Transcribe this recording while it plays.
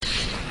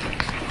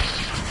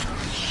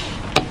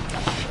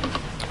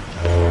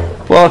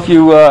Well, if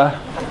you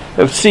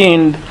have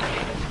seen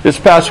this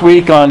past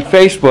week on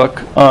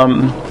Facebook,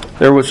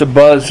 there was a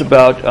buzz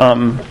about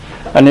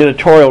an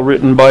editorial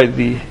written by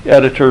the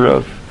editor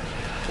of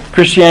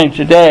Christianity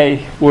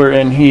Today,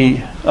 wherein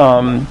he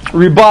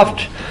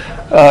rebuffed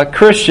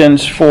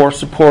Christians for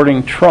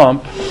supporting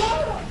Trump,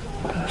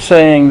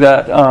 saying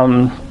that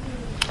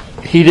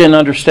he didn't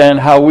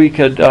understand how we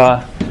could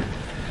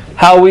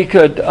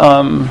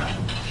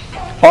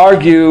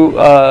argue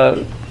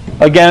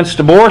against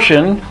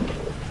abortion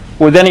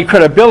with any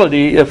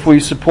credibility if we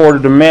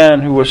supported a man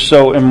who was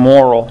so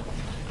immoral.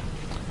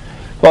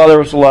 Well, there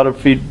was a lot of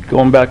feed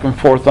going back and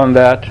forth on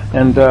that,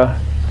 and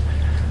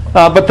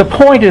but the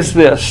point is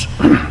this: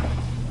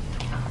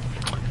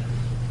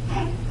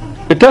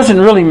 it doesn't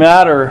really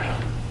matter.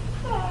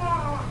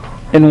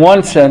 In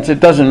one sense, it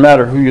doesn't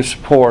matter who you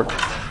support.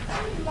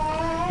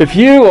 If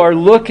you are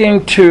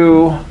looking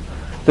to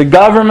the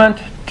government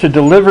to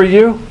deliver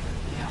you,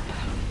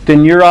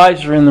 then your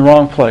eyes are in the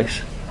wrong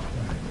place.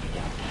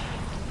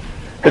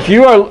 If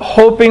you are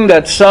hoping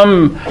that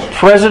some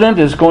president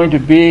is going to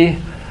be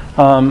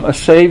a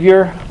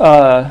savior,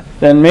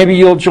 then maybe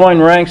you'll join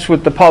ranks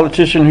with the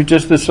politician who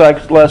just this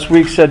last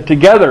week said,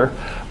 "Together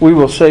we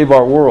will save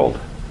our world."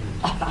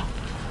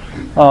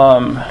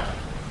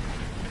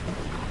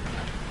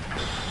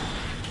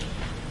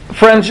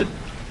 Friends,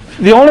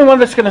 the only one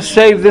that's going to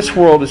save this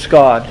world is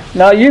God.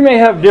 Now, you may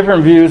have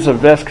different views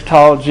of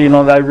eschatology and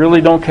all that. I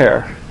really don't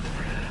care.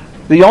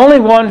 The only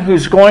one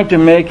who's going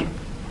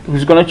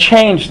to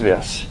change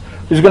this,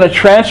 who's going to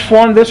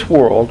transform this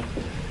world,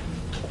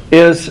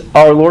 is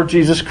our Lord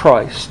Jesus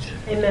Christ.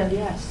 Amen.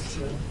 Yes.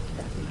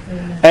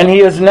 Amen. And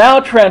He is now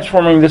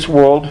transforming this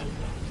world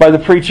by the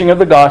preaching of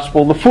the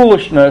gospel, the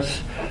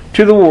foolishness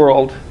to the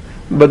world,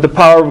 but the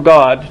power of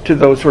God to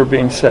those who are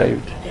being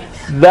saved.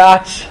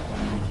 Yes.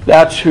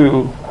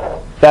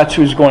 That's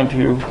who's going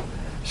to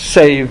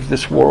save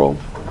this world.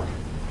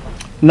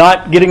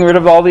 Not getting rid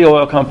of all the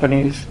oil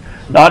companies,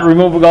 not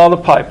removing all the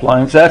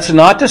pipelines. That's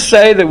not to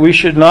say that we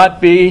should not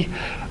be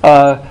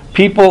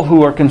people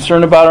who are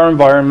concerned about our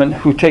environment,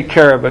 who take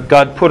care of it.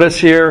 God put us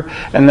here,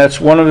 and that's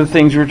one of the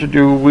things we're to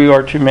do. We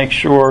are to make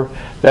sure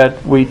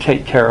that we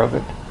take care of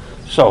it.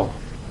 So,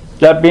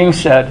 that being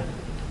said,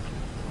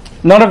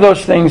 none of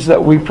those things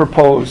that we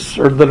propose,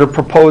 or that are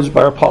proposed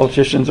by our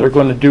politicians, are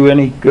going to do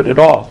any good at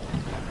all.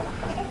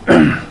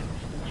 The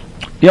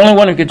only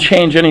one who could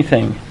change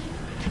anything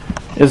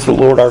is the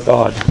Lord our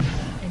God.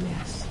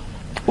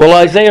 Well,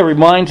 Isaiah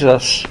reminds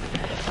us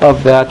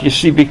of that, you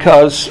see,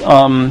 because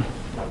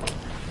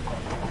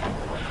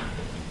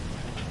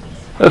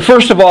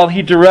first of all,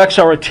 he directs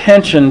our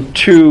attention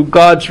to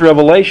God's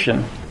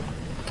revelation.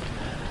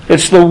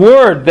 It's the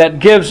Word that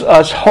gives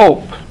us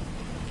hope.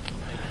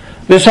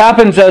 This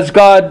happens as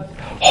God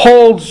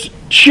holds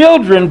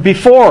children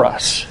before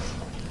us.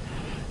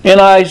 In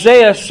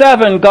Isaiah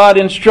 7, God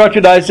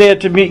instructed Isaiah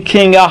to meet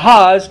King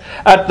Ahaz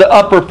at the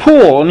upper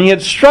pool, and he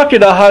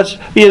instructed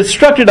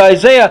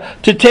Isaiah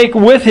to take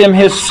with him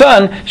his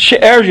son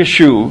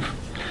Shear-Yashuv.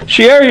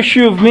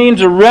 Shear-Yashuv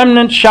means a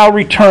remnant shall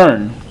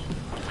return.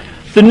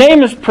 The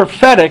name is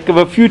prophetic of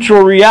a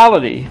future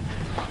reality.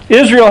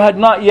 Israel had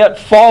not yet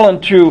fallen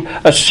to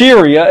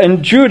Assyria,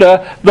 and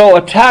Judah, though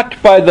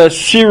attacked by the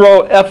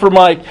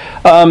Syro-Ephraimite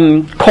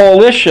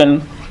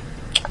coalition,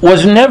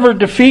 was never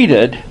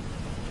defeated.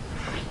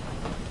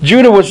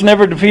 Judah was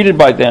never defeated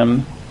by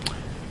them.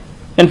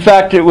 In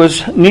fact, it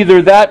was neither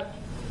that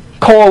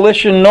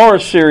coalition nor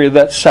Assyria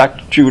that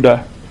sacked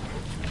Judah.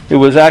 It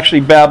was actually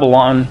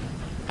Babylon.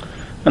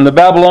 And the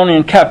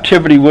Babylonian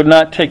captivity would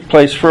not take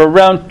place for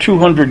around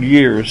 200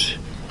 years.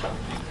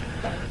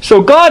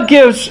 So God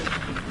gives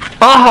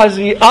Ahaz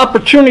the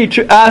opportunity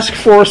to ask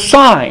for a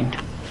sign.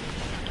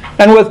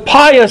 And with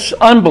pious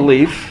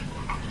unbelief,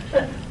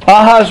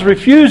 Ahaz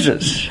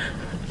refuses.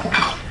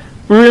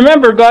 We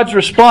remember God's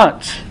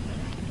response.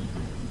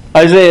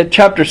 Isaiah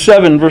chapter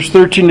 7, verse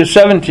 13 to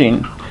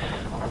 17.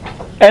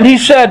 And he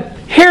said,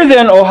 "Hear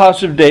then, O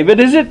house of David,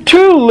 is it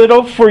too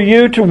little for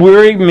you to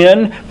weary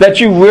men,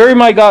 that you weary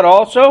my God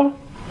also?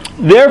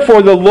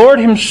 Therefore the Lord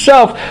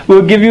himself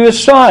will give you a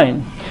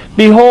sign.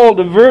 Behold,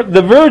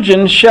 the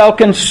virgin shall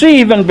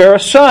conceive and bear a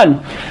son,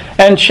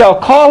 and shall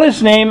call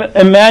his name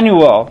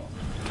Emmanuel.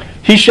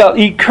 He shall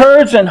eat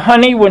curds and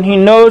honey when he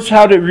knows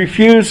how to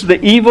refuse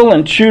the evil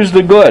and choose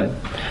the good.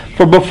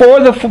 For before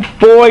the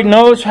boy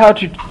knows how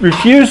to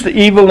refuse the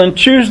evil and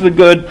choose the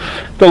good,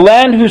 the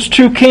land whose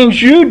two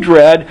kings you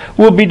dread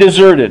will be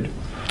deserted.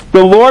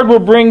 The Lord will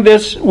bring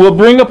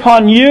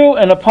upon you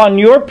and upon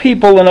your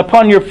people and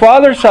upon your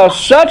father's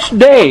house such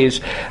days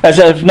as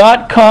have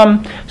not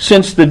come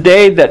since the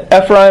day that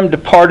Ephraim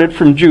departed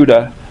from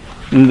Judah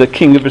and the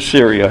king of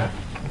Assyria."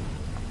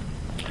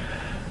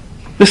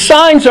 The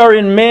signs are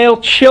in male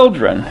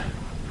children.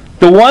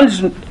 The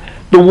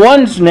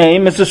one's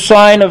name is a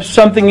sign of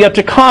something yet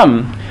to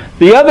come.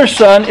 The other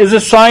son is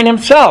a sign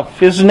himself.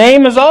 His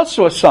name is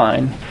also a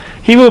sign.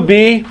 He will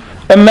be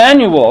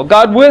Emmanuel,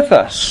 God with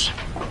us.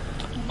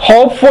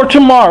 Hope for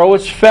tomorrow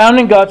is found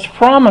in God's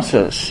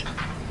promises,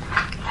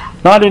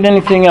 not in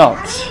anything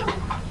else.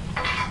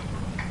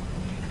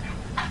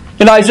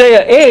 In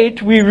Isaiah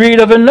 8, we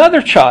read of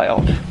another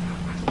child.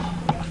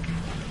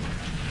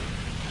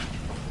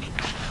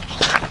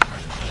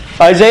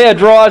 Isaiah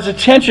draws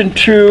attention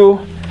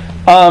to,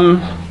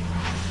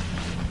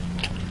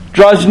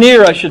 draws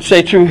near, I should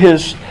say, to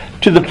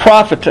the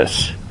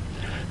prophetess.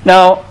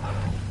 Now,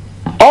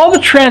 all the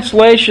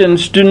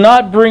translations do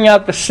not bring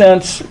out the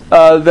sense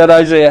that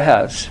Isaiah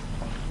has.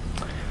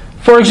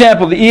 For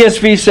example, the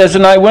ESV says,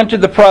 "And I went to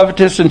the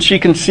prophetess, and she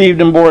conceived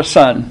and bore a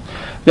son.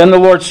 Then the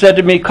Lord said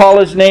to me, call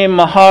his name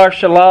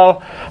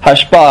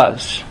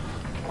Maher-Shalal-Hash-Baz."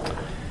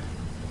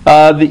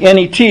 The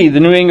NET, the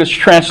New English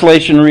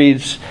translation,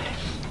 reads,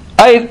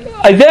 I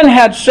then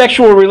had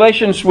sexual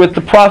relations with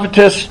the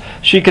prophetess.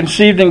 She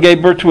conceived and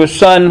gave birth to a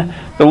son.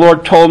 The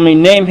Lord told me,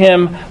 name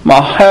him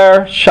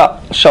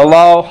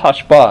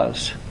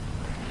Maher-Shalal-Hash-Baz.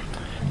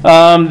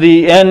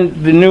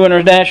 The New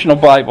International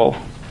Bible.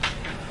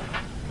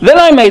 Then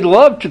I made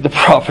love to the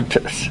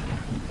prophetess.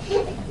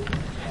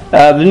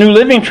 The New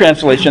Living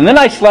Translation. Then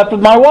I slept with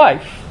my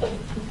wife.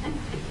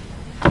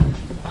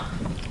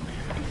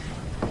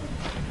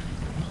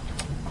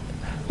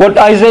 What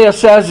Isaiah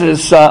says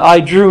is, I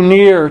drew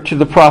near to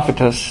the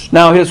prophetess.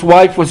 Now his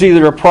wife was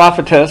either a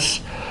prophetess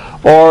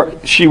or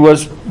she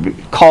was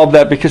called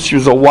that because she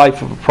was a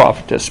wife of a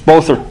prophetess.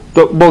 Both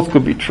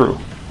could be true.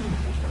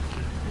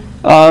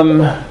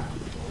 But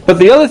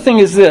the other thing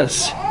is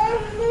this.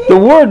 The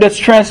word that's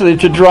translated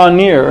to draw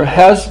near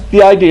has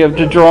the idea of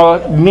to draw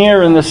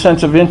near in the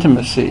sense of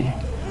intimacy.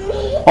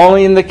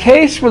 Only in the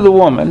case with a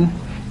woman,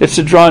 it's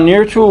to draw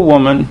near to a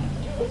woman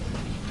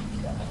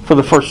for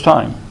the first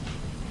time.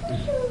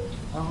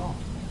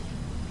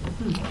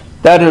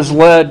 That has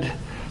led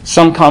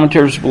some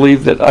commentators to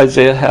believe that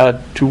Isaiah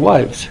had two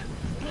wives,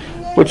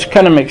 which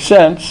kind of makes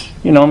sense.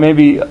 You know,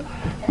 maybe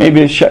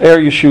Sha'ar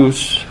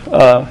Yeshu's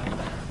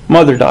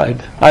mother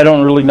died. I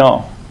don't really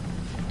know.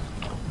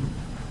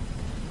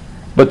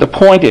 But the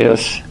point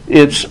is,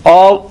 it's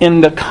all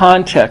in the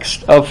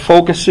context of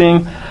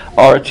focusing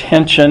our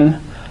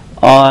attention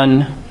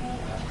on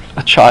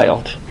a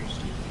child.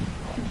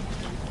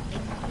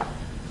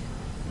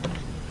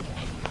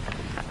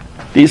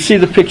 Do you see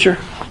the picture?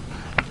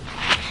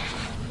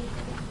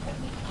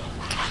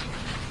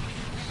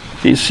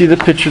 Do you see the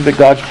picture that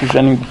God's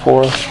presenting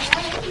before us?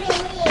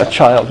 A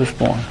child is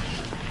born.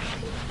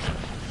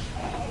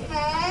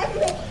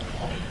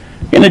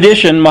 In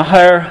addition,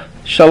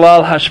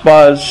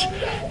 Maher-Shalal-Hash-Baz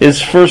is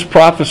first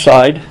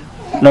prophesied.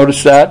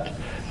 Notice that.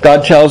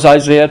 God tells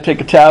Isaiah, take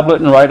a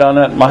tablet and write on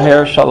it,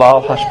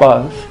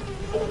 Maher-Shalal-Hash-Baz.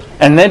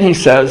 And then he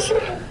says,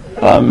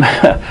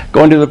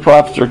 go into the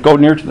prophets, or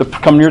come near to the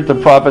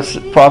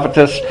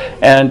prophetess,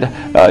 and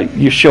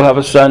she'll have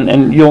a son,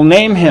 and you'll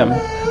name him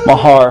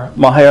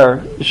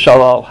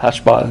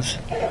Maher-Shalal-Hash-Baz.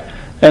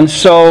 And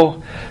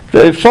so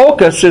the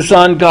focus is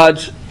on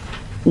God's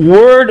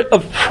word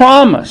of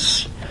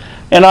promise.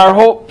 And our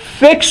hope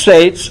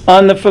fixates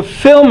on the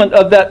fulfillment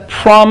of that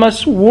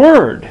promise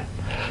word.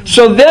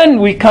 So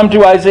then we come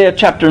to Isaiah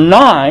chapter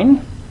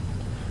 9,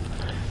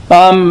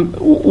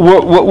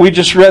 what we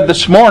just read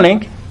this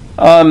morning.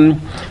 But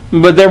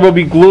there will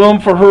be gloom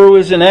for her who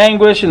is in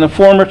anguish. In the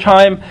former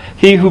time,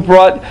 he who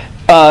brought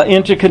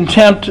into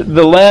contempt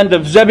the land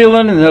of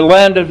Zebulun and the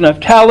land of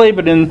Naphtali,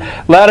 but in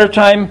latter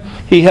time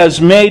he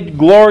has made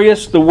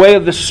glorious the way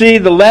of the sea,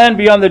 the land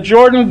beyond the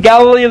Jordan,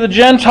 Galilee of the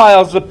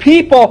Gentiles. The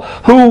people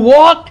who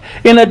walked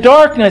in a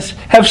darkness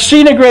have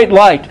seen a great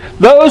light.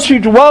 Those who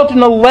dwelt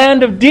in a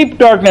land of deep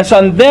darkness,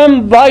 on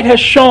them light has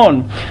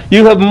shone.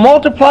 You have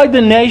multiplied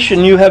the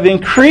nation, you have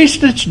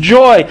increased its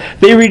joy.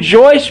 They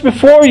rejoice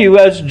before you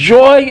as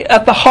joy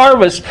at the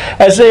harvest,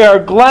 as they are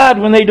glad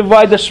when they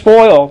divide the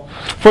spoil.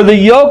 For the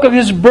yoke of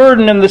his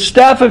burden and the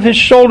staff of his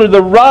shoulder,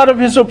 the rod of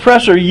his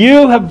oppressor,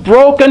 you have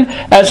broken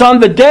as on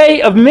the day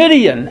of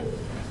Midian.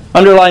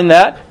 Underline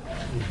that.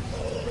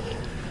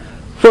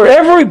 For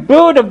every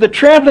boot of the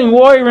trampling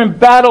warrior in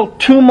battle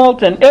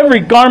tumult, and every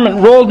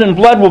garment rolled in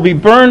blood will be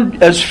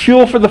burned as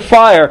fuel for the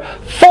fire.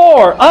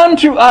 For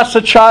unto us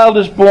a child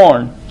is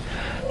born.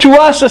 To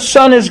us a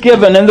son is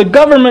given, and the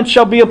government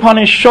shall be upon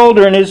his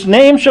shoulder, and his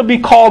name shall be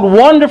called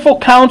Wonderful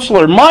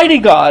Counselor, Mighty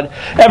God,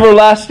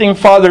 Everlasting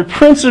Father,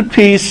 Prince of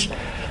Peace.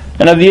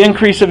 And of the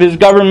increase of his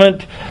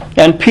government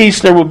and peace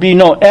there will be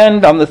no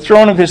end, on the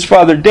throne of his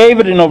father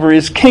David and over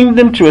his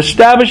kingdom, to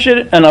establish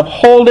it and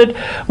uphold it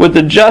with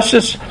the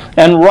justice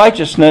and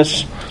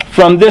righteousness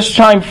from this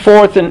time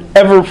forth and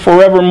ever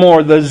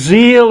forevermore. The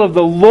zeal of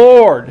the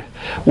Lord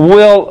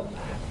will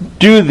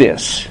do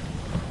this.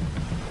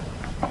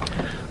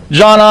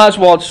 John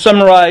Oswald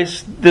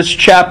summarized this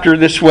chapter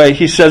this way.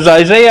 He says,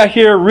 Isaiah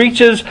here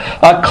reaches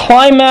a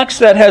climax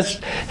that has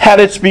had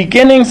its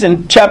beginnings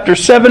in chapter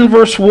 7,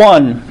 verse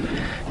 1.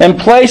 In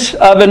place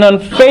of an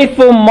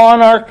unfaithful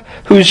monarch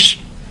whose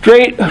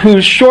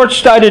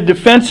short-sighted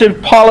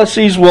defensive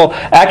policies will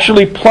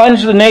actually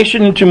plunge the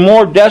nation into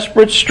more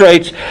desperate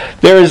straits,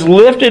 there is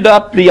lifted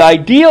up the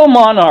ideal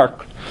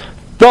monarch,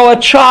 though a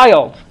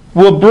child,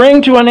 will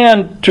bring to an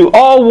end to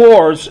all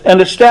wars and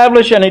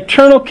establish an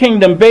eternal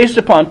kingdom based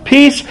upon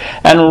peace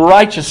and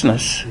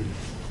righteousness.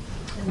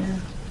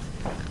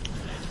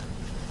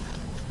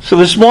 So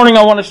this morning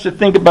I want us to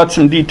think about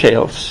some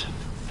details.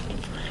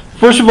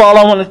 First of all,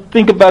 I want to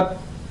think about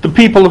the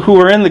people who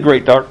are in the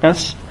great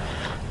darkness.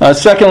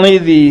 Secondly,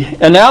 the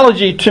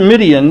analogy to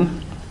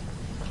Midian.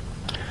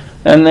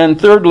 And then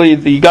thirdly,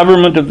 the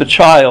government of the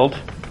child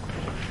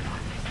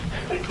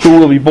who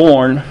will be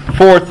born.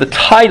 Fourth, the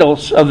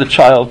titles of the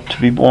child to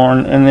be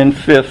born. And then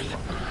fifth,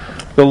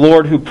 the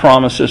Lord who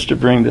promises to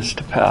bring this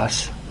to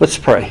pass. Let's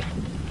pray.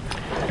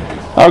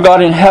 Our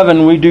God in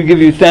heaven, we do give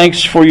you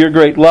thanks for your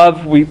great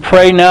love. We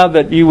pray now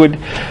that you would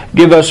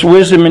give us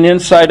wisdom and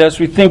insight as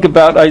we think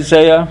about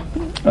Isaiah.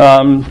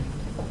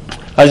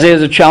 Isaiah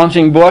is a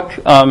challenging book,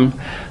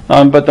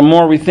 but the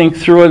more we think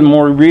through it, the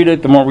more we read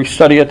it, the more we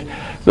study it,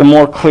 the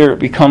more clear it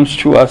becomes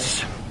to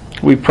us.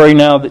 We pray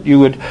now that you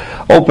would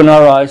open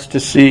our eyes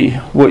to see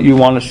what you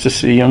want us to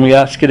see, and we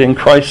ask it in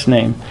Christ's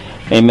name.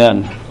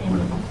 Amen.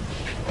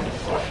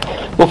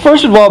 Well,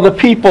 first of all, the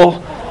people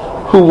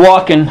who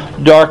walk in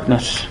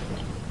darkness.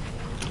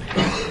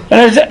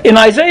 And in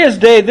Isaiah's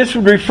day, this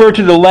would refer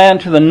to the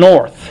land to the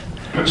north.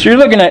 So you're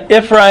looking at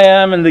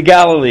Ephraim and the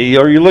Galilee,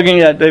 or you're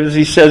looking at, as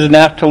he says,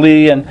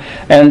 Naphtali and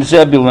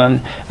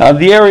Zebulun,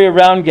 the area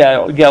around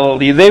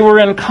Galilee. They were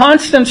in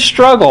constant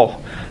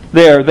struggle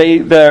there.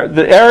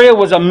 The area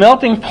was a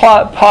melting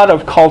pot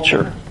of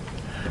culture.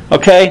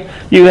 Okay?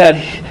 You had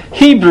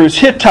Hebrews,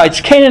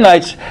 Hittites,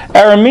 Canaanites,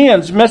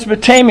 Arameans,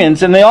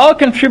 Mesopotamians, and they all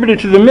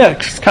contributed to the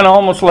mix. It's kind of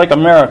almost like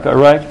America,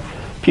 right?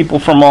 People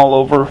from all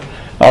over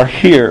are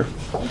here.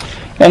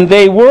 And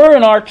they were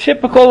and are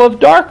typical of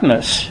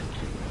darkness.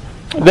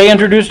 They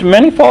introduced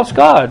many false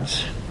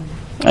gods,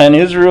 and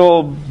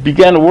Israel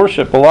began to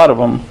worship a lot of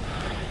them.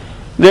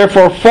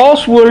 Therefore,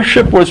 false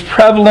worship was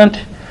prevalent,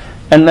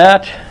 and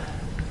that,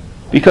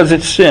 because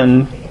it's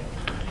sin,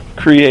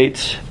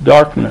 creates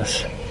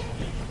darkness.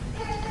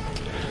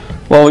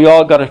 Well, we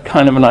all got a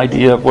kind of an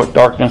idea of what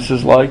darkness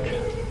is like.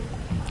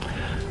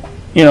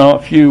 You know,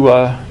 if you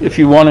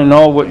want to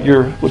know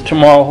what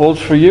tomorrow holds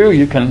for you,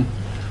 you can,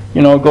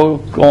 go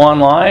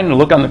online and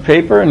look on the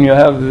paper, and you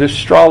have this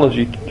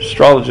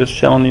astrologist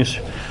telling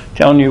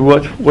you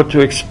what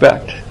to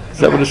expect. Is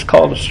that what it's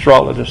called?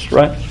 Astrologist,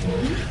 right?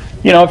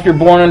 If you're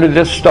born under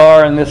this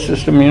star and this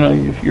system,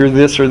 you're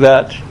this or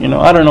that.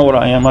 I don't know what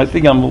I am. I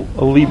think I'm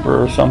a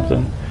Libra or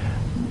something.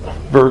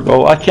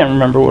 Virgo. I can't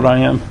remember what I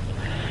am.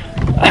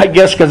 I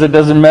guess because it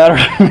doesn't matter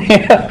to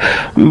me.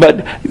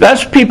 But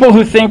that's people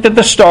who think that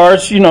the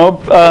stars,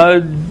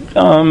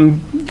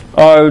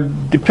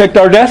 depict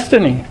our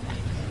destiny.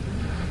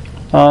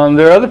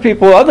 There are other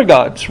people, other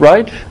gods,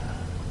 right?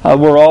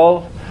 We're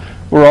all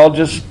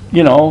just,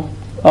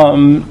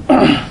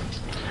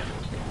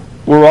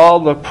 we're all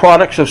the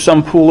products of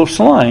some pool of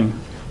slime,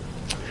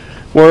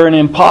 where an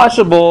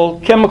impossible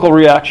chemical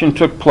reaction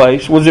took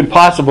place. Was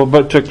impossible,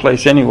 but took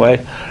place anyway.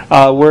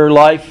 Where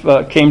life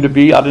came to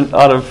be out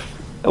of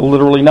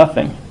literally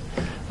nothing.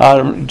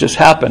 It just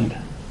happened.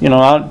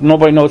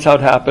 Nobody knows how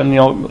it happened.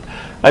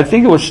 I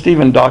think it was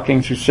Stephen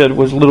Dawkins who said it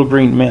was little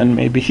green men,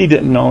 maybe. He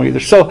didn't know either.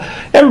 So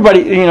everybody,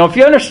 if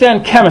you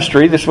understand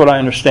chemistry, this is what I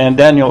understand.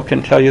 Daniel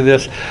can tell you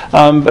this.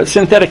 But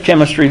synthetic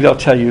chemistry, they'll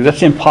tell you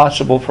that's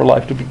impossible for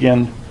life to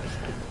begin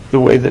the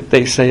way that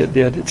they say it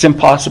did. It's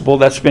impossible.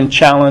 That's been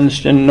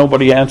challenged, and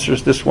nobody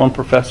answers. This one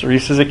professor, he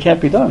says it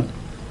can't be done.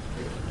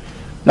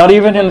 Not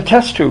even in a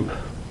test tube.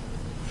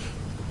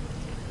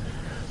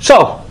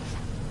 So,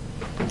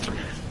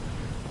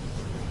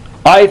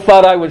 I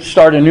thought I would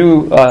start a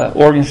new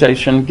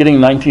organization, getting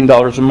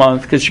 $19 a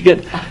month, because you can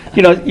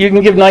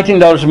give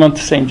 $19 a month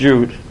to St.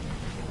 Jude,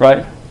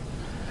 right?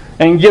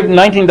 And you give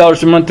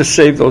 $19 a month to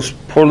save those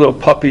poor little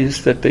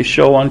puppies that they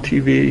show on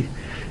TV,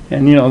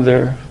 and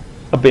they're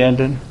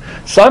abandoned.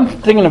 So I'm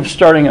thinking of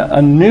starting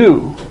a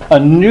new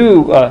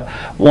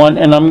one,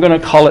 and I'm going to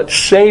call it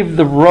Save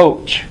the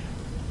Roach,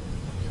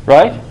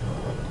 right?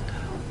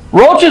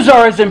 Roaches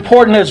are as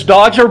important as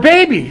dogs or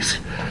babies.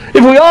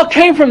 If we all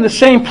came from the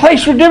same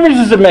place, what difference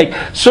does it make?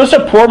 So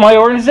support my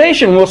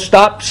organization. We'll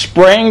stop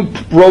spraying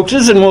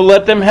roaches and we'll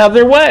let them have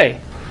their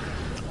way.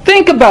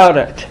 Think about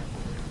it.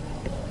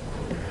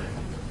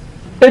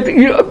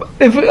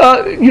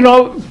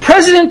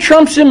 President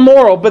Trump's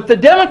immoral, but the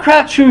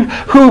Democrats who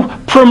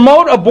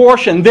promote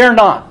abortion, they're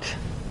not.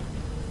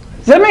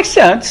 Does that make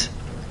sense?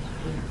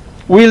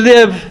 We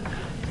live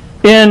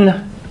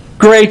in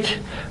great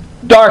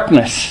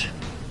darkness.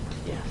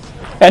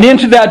 And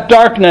into that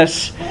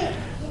darkness,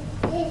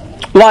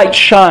 light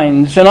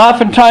shines. And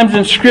oftentimes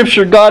in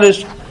Scripture, God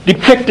is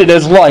depicted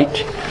as light.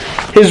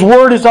 His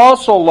Word is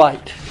also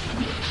light.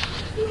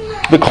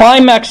 The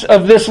climax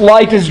of this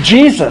light is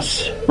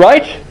Jesus,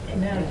 right?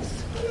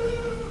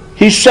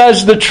 He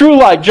says the true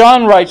light,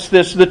 John writes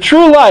this, the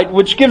true light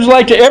which gives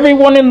light to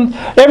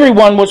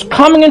everyone was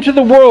coming into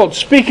the world,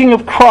 speaking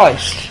of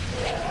Christ.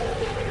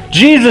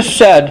 Jesus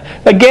said,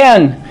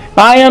 again,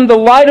 I am the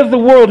light of the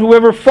world.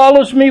 Whoever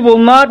follows me will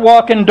not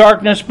walk in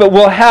darkness, but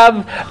will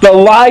have the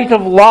light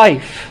of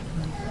life.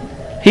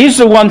 He's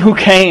the one who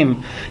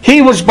came.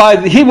 He was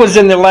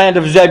in the land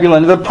of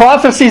Zebulun. The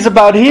prophecy's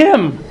about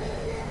him.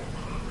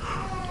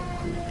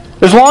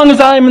 As long as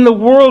I am in the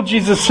world,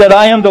 Jesus said,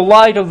 I am the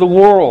light of the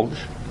world.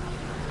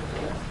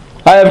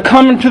 I have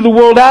come into the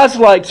world as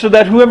light, so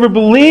that whoever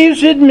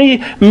believes in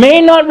me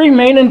may not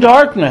remain in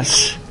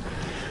darkness.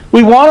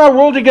 We want our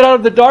world to get out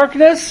of the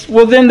darkness?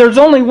 Well, then there's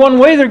only one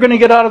way they're going to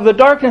get out of the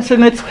darkness,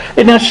 and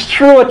it's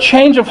through a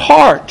change of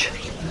heart.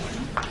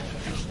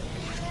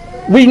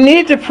 We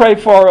need to pray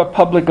for our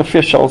public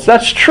officials.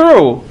 That's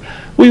true.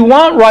 We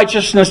want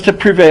righteousness to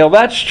prevail.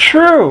 That's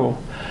true.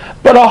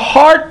 But a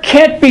heart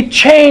can't be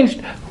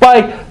changed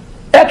by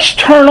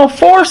external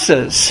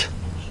forces.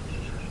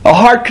 A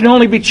heart can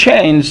only be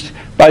changed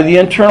by the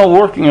internal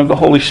working of the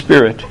Holy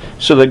Spirit.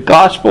 So the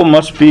gospel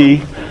must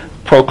be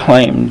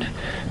proclaimed.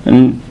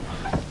 And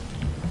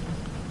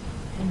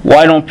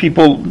why don't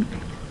people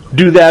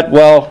do that?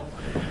 Well,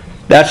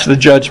 that's the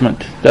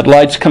judgment. That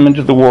light's come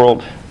into the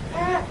world.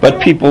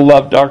 But people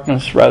love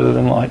darkness rather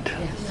than light.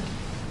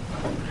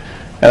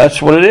 And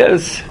that's what it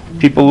is.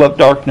 People love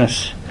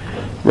darkness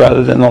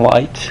rather than the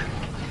light.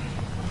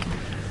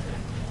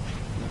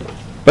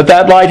 But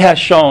that light has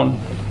shone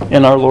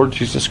in our Lord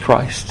Jesus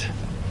Christ.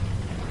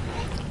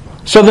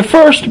 So the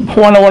first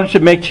point I wanted to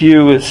make to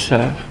you is,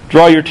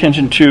 draw your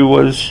attention to,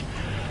 was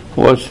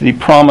the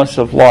promise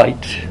of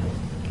light.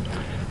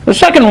 The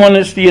second one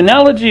is the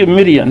analogy of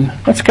Midian.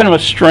 That's kind of a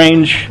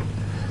strange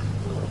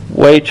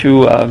way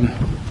to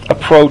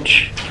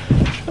approach,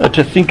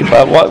 to think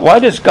about. Why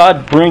does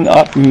God bring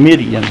up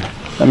Midian?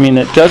 I mean,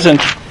 it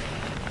doesn't.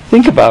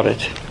 Think about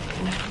it.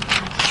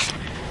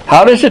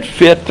 How does it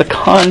fit the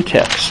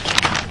context?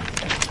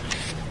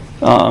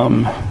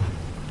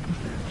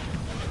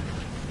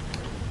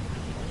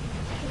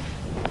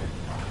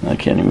 I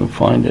can't even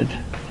find it.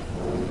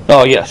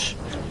 Oh, yes.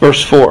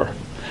 Verse 4.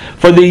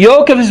 For the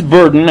yoke of his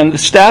burden and the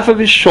staff of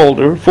his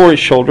shoulder, for his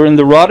shoulder, and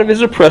the rod of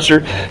his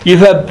oppressor, you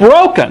have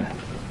broken.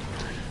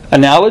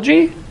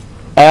 Analogy,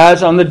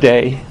 as on the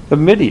day of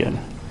Midian.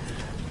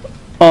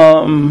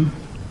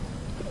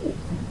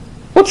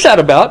 What's that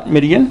about,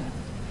 Midian?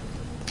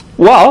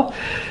 Well,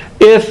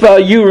 if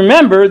you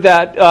remember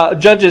that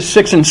Judges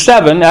 6 and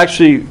 7,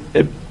 actually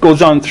it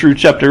goes on through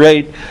chapter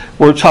 8,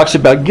 where it talks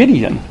about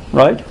Gideon,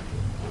 right?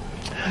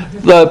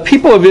 The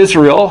people of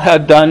Israel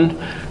had done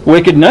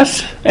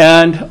wickedness,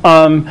 and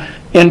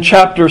in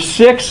chapter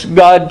 6,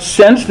 God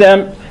sends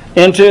them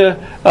into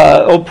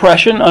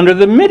oppression under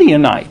the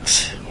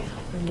Midianites.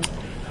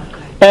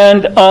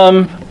 And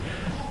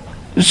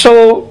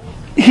so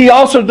he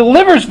also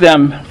delivers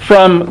them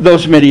from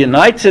those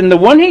Midianites, and the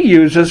one he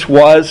uses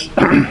was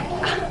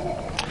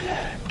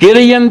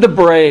Gideon the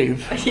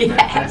brave.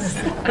 Yes.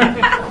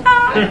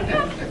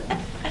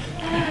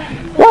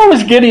 Where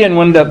was Gideon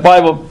when the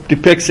Bible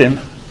depicts him?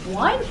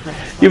 Wine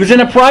press. He was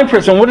in a prime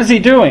prison. What is he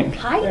doing?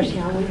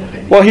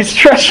 Hiding. Well, he's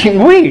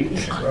threshing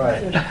wheat.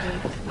 Right.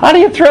 How do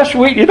you thresh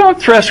wheat? You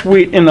don't thresh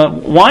wheat in a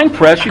wine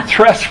press. You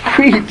thresh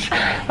wheat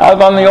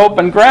out on the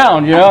open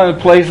ground, in a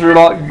place where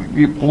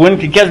wind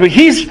can catch. But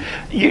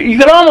you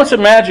can almost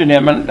imagine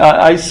him. And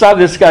I saw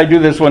this guy do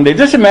this one day.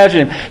 Just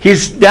imagine him.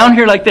 He's down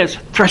here like this,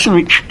 threshing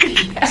wheat,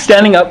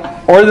 standing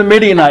up, or the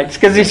Midianites,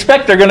 because they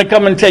expect they're going to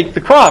come and take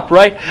the crop,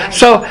 right?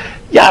 So,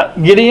 yeah,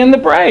 Gideon the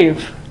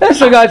brave. And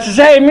so God says,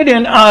 hey,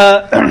 Midian,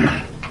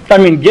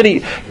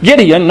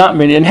 Gideon, not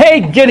Midian.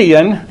 Hey,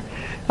 Gideon.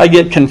 I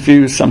get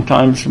confused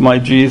sometimes, my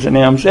G's and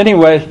M's.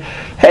 Anyway,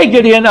 hey,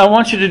 Gideon, I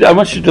want you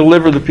to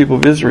deliver the people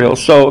of Israel.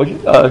 So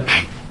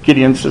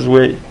Gideon says,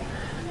 wait,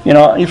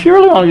 if you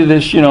really want to do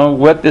this,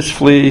 wet this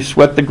fleece,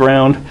 wet the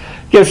ground,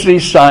 gives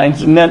these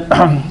signs, and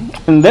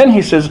then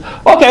he says,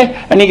 okay,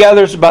 and he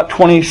gathers about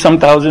 20-some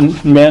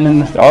thousand men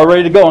and they're all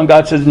ready to go, and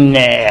God says,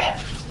 nah.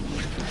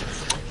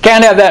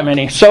 Can't have that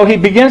many. So he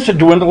begins to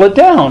dwindle it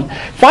down.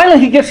 Finally,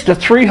 he gets to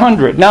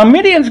 300. Now,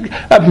 Gideon's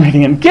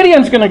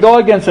going to go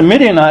against the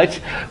Midianites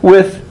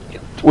with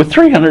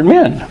 300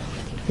 men.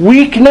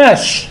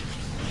 Weakness.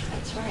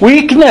 Right.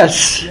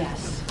 Weakness.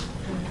 Yes.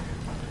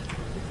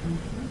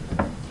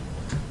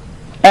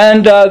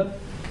 And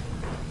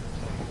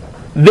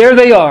there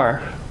they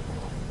are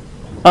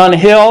on a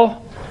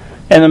hill,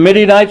 and the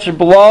Midianites are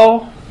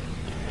below.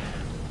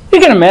 You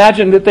can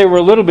imagine that they were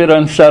a little bit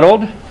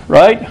unsettled,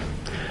 right?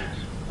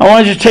 I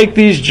want you to take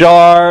these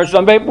jars.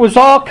 It was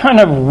all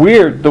kind of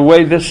weird the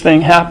way this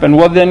thing happened.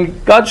 Well,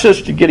 then God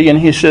says to Gideon,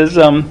 he says,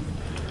 go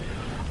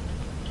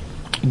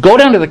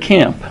down to the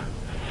camp.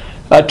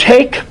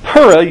 Take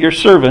Purah, your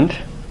servant,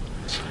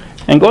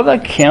 and go to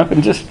that camp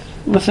and just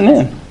listen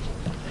in.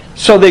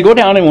 So they go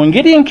down, and when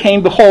Gideon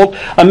came, behold,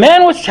 a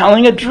man was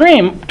telling a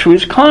dream to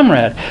his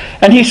comrade.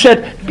 And he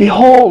said,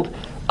 behold,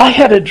 I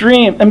had a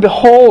dream, and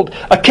behold,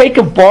 a cake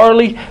of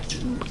barley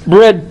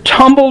bread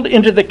tumbled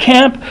into the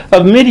camp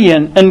of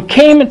Midian and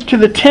came into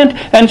the tent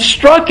and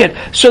struck it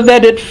so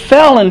that it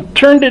fell and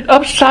turned it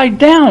upside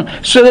down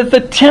so that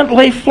the tent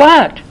lay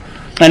flat.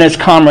 And his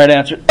comrade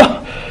answered,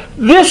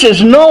 this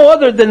is no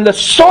other than the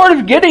sword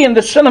of Gideon,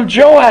 the son of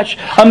Joash,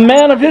 a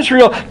man of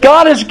Israel.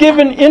 God has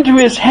given into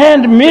his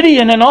hand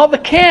Midian and all the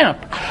camp.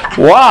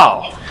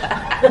 Wow.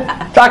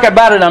 Talk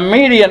about an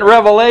immediate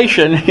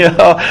revelation,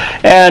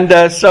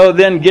 And so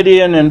then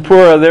Gideon and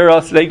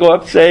Purah, they go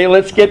up, say,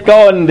 let's get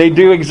going. And they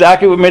do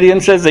exactly what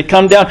Midian says. They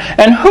come down.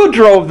 And who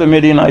drove the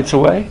Midianites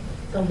away?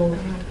 The Lord.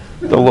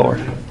 The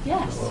Lord.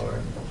 Yes.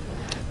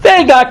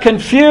 They got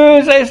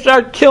confused. They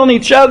start killing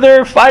each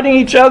other, fighting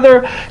each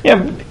other.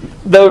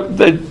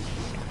 The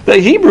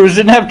Hebrews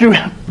didn't have to do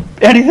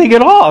anything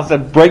at all. They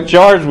break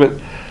jars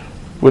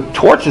with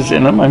torches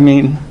in them. I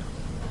mean,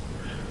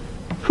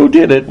 who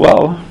did it?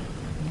 Well,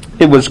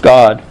 it was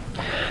God.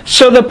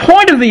 So the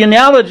point of the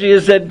analogy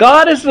is that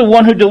God is the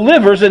one who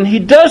delivers, and He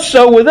does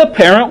so with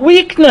apparent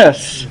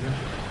weakness.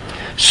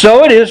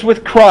 So it is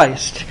with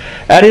Christ.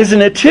 At His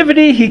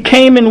nativity, He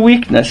came in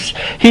weakness.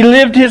 He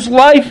lived His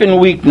life in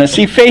weakness.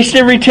 He faced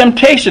every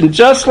temptation,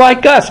 just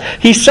like us.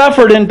 He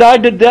suffered and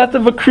died the death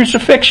of a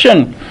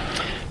crucifixion.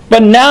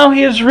 But now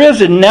He is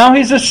risen. Now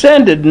He's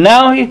ascended.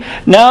 Now He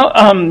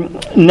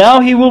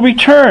will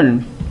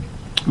return.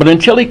 But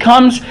until He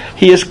comes,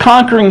 He is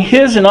conquering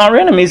His and our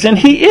enemies, and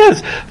He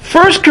is.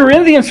 1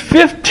 Corinthians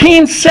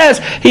 15 says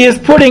He is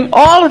putting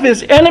all of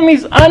His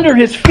enemies under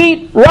His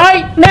feet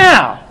right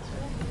now.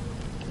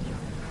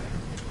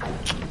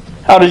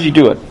 How does He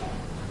do it?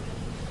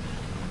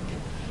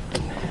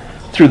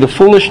 Through the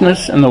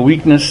foolishness and the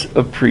weakness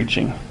of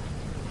preaching.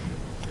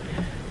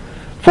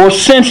 For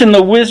since in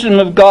the wisdom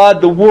of God,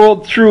 the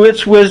world through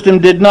its wisdom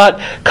did not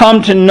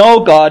come to know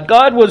God,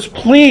 God was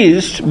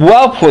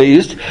well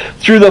pleased,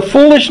 through the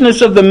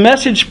foolishness of the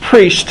message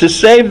preached to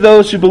save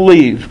those who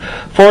believe.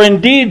 For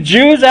indeed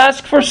Jews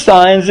ask for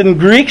signs and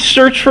Greeks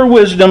search for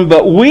wisdom,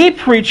 but we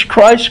preach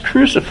Christ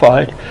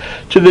crucified,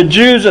 to the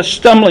Jews a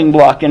stumbling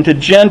block, and to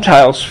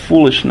Gentiles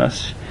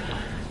foolishness.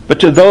 But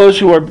to those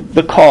who are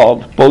the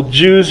called, both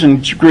Jews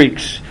and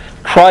Greeks,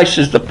 Christ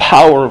is the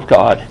power of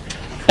God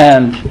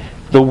and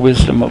the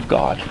wisdom of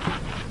God.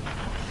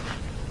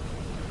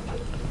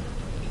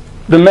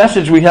 The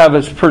message we have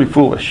is pretty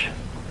foolish.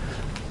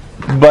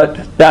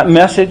 But that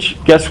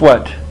message, guess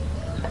what?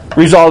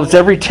 Resolves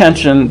every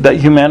tension that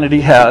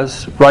humanity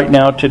has right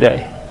now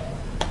today.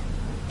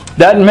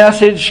 That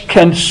message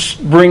can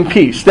bring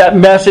peace. That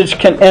message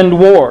can end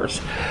wars.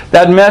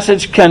 That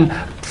message can,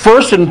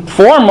 first and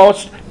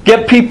foremost,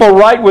 get people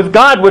right with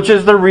God, which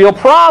is the real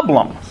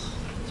problem.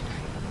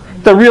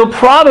 The real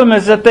problem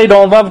is that they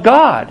don't love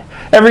God.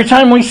 Every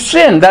time we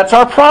sin, that's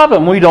our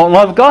problem. We don't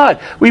love God.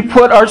 We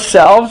put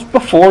ourselves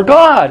before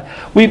God.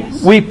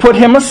 We put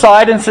Him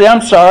aside and say,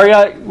 I'm sorry,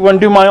 I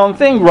want to do my own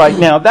thing right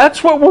now.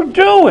 That's what we're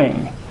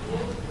doing.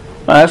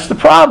 That's the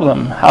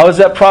problem. How is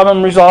that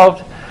problem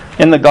resolved?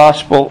 In the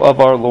gospel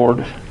of our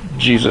Lord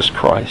Jesus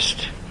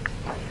Christ.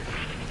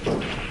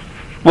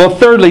 Well,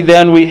 thirdly,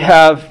 then, we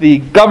have the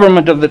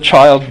government of the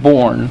child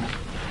born.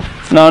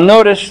 Now,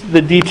 notice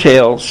the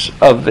details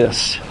of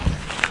this.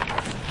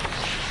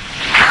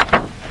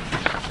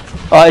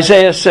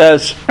 Isaiah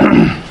says,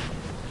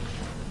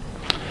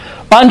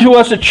 Unto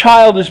us a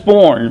child is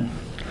born,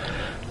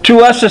 to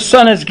us a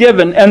son is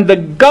given, and the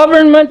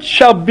government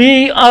shall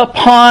be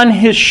upon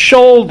His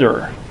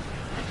shoulder.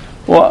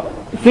 Well,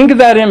 think of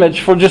that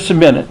image for just a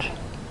minute.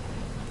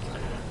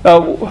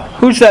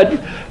 Who's that?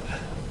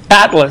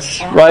 Atlas,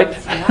 right?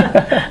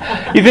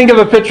 You think of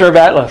a picture of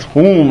Atlas.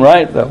 Boom,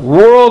 right? The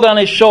world on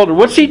his shoulder.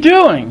 What's he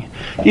doing?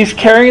 He's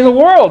carrying the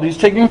world. He's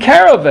taking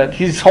care of it.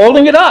 He's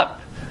holding it up.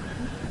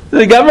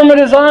 The government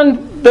is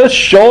on the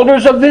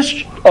shoulders of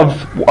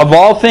of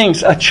all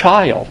things, a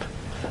child.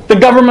 The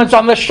government's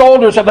on the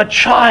shoulders of a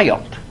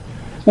child.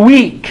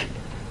 Weak.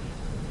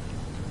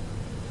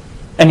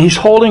 And He's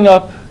holding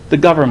up the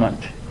government.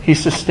 He's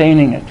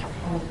sustaining it.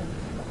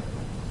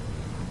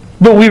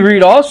 But we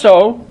read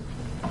also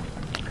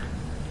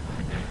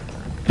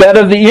that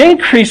of the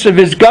increase of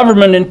His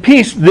government and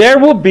peace, there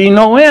will be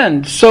no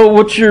end. So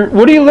what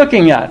are you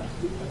looking at?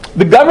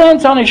 The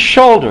government's on His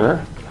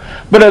shoulder,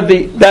 but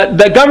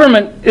the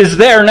government is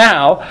there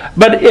now,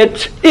 but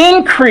it's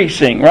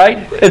increasing,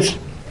 right? It's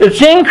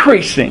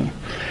increasing.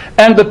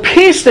 And the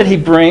peace that He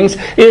brings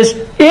is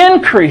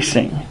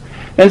increasing.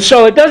 And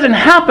so it doesn't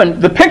happen,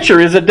 the picture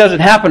is it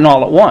doesn't happen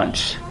all at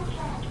once.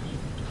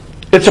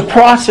 It's a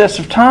process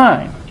of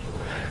time.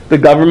 The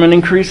government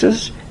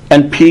increases,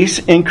 and peace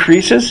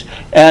increases,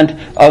 and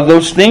of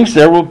those things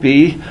there will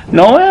be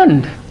no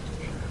end.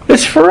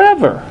 It's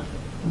forever.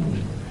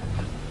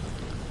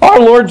 Our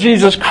Lord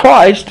Jesus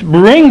Christ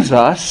brings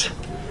us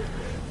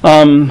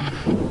a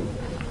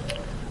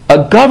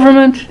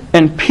government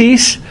and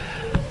peace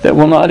that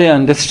will not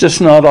end. It's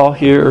just not all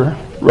here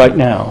right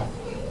now.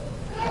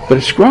 But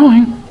it's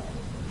growing.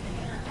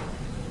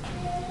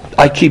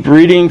 I keep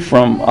reading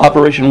from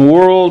Operation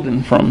World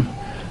and from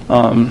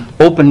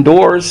Open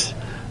Doors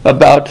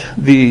about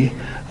the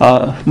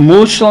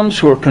Muslims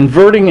who are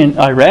converting in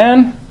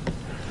Iran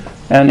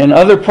and in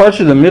other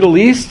parts of the Middle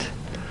East.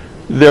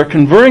 They're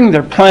converting,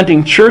 they're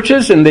planting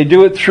churches, and they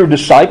do it through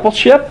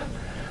discipleship.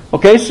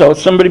 Okay, so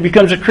somebody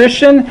becomes a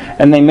Christian,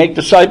 and they make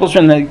disciples,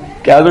 and they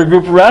gather a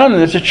group around them,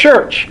 and it's a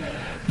church.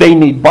 They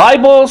need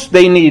Bibles.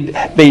 They need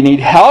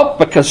help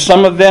because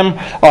some of them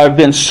have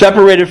been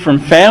separated from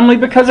family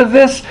because of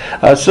this.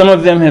 Some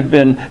of them have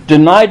been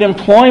denied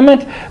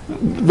employment.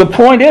 The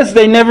point is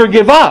they never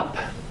give up.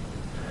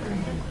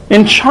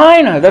 In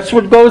China, that's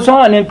what goes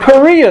on. In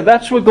Korea,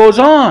 that's what goes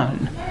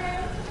on.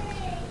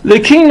 The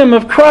kingdom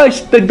of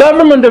Christ, the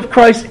government of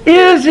Christ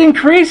is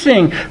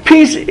increasing.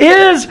 Peace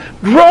is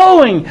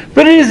growing,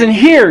 but it isn't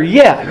here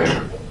yet.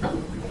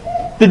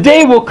 The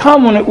day will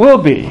come when it will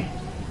be.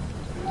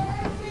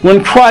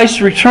 When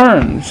Christ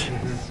returns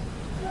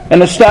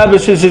and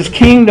establishes His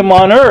kingdom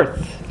on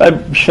earth.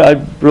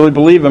 I really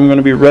believe I'm going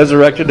to be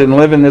resurrected and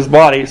live in this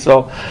body,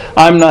 so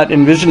I'm not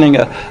envisioning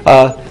a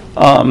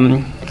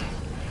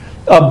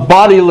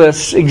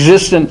bodiless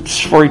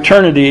existence for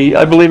eternity.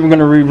 I believe I'm going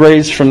to be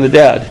raised from the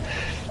dead.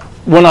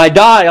 When I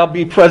die, I'll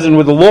be present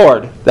with the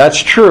Lord. That's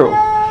true.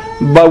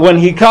 But when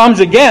He comes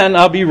again,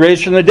 I'll be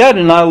raised from the dead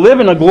and I'll live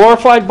in a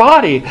glorified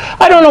body.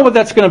 I don't know what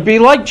that's going to be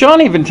like.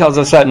 John even tells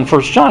us that in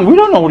 1 John. We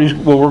don't know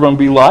what we're going to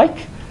be like.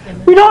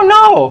 We don't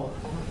know.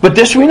 But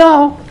this we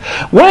know.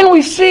 When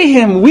we see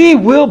Him, we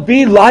will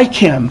be like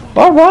Him.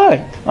 All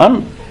right.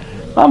 I'm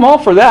all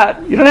for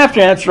that. You don't have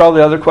to answer all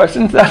the other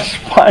questions. That's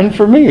fine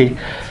for me.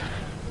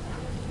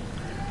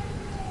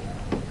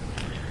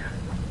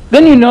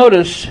 Then you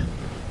notice,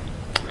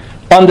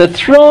 on the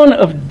throne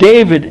of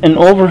David and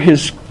over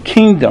his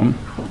kingdom,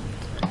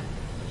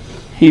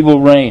 He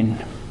will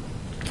reign.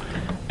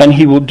 And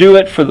He will do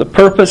it for the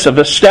purpose of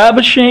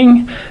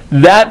establishing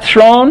that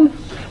throne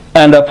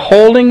and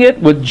upholding it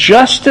with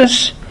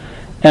justice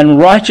and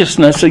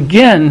righteousness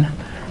again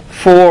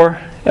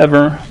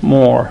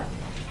forevermore.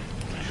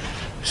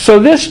 So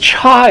this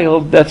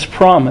child that's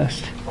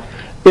promised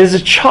is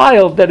a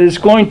child that is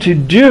going to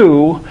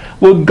do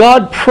what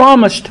God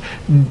promised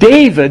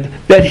David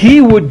that He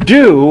would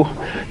do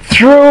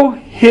through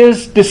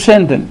his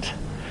descendant.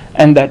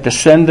 And that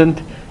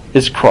descendant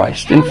is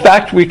Christ. In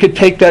fact, we could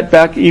take that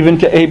back even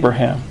to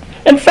Abraham.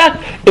 In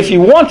fact, if you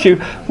want to,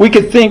 we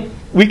could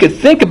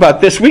think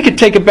about this. We could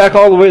take it back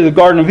all the way to the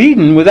Garden of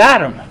Eden with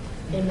Adam.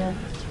 Amen.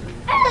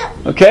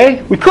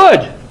 Okay? We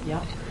could.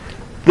 Yeah.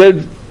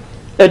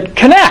 It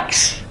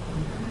connects.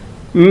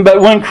 But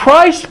when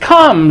Christ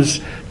comes,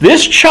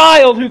 this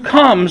child who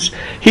comes,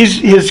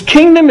 his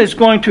kingdom is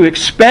going to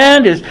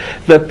expand,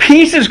 the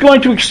peace is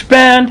going to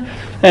expand,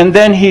 and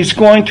then He's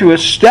going to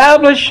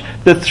establish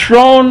the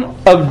throne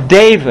of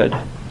David.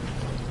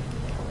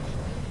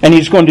 And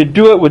He's going to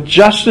do it with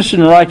justice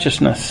and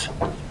righteousness.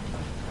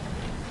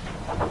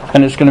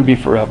 And it's going to be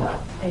forever.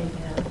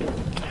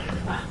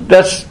 Amen.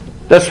 That's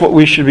what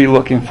we should be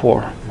looking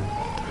for.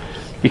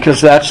 Because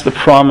that's the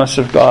promise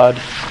of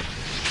God.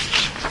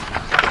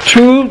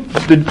 To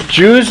the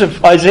Jews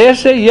of Isaiah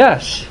say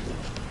yes,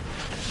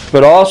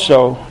 but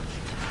also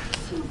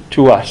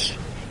to us.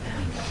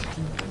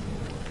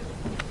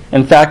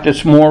 In fact,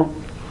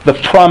 the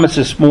promise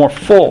is more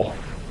full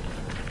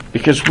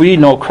because we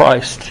know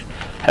Christ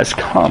has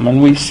come and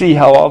we see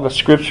how all the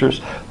scriptures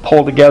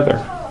pull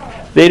together.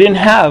 They didn't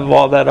have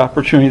all that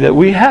opportunity that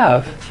we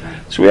have.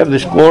 So we have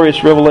this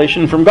glorious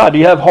revelation from God. Do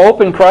you have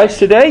hope in Christ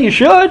today? You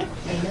should.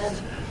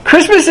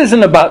 Christmas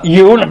isn't about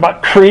you and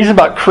about creeds,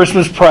 about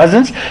Christmas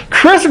presents.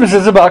 Christmas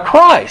is about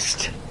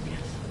Christ.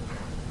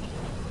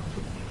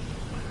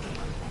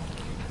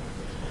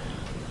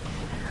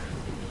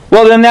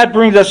 Well, then that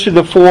brings us to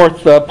the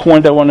fourth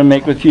point I want to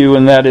make with you,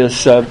 and that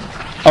is I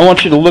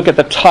want you to look at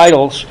the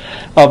titles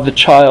of the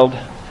child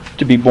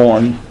to be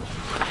born.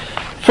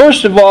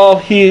 First of all,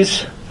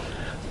 He's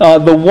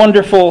the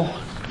Wonderful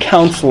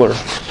Counselor.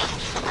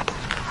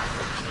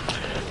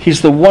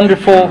 He's the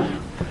Wonderful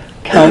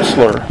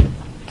Counselor.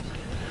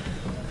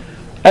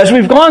 As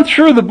we've gone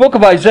through the book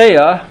of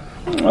Isaiah,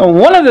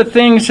 one of the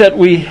things that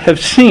we have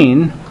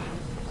seen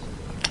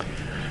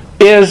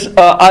is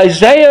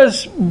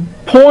Isaiah's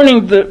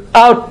pointing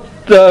out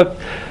the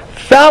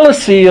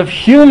fallacy of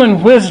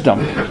human wisdom.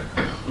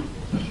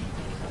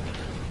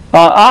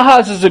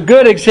 Ahaz is a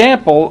good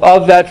example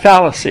of that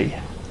fallacy.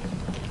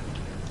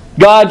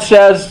 God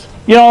says,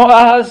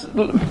 Ahaz,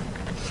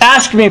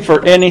 ask me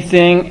for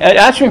anything.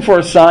 Ask me for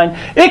a sign.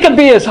 It could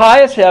be as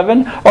high as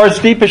heaven or as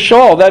deep as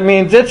Sheol. That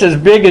means it's as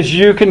big as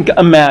you can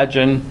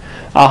imagine.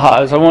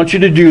 Ahaz, I want you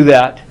to do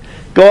that.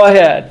 Go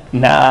ahead.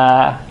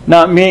 Nah,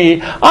 not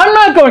me. I'm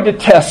not going to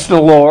test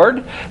the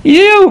Lord.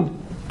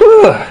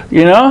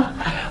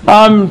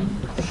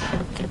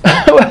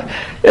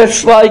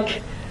 It's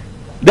like,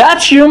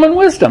 that's human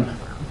wisdom.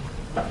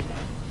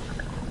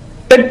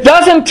 It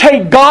doesn't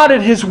take God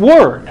at His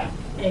word.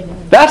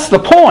 That's the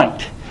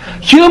point.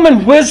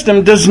 Human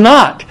wisdom does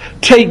not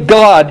take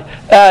God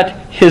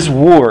at His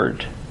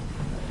word.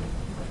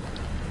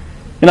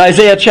 In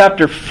Isaiah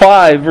chapter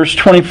 5, verse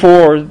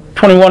 21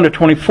 to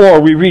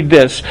 24, we read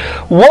this.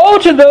 Woe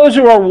to those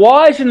who are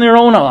wise in their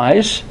own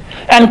eyes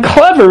and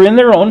clever in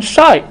their own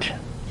sight.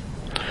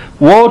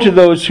 Woe to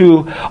those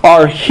who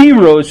are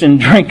heroes in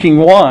drinking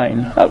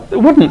wine.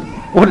 What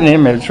an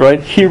image,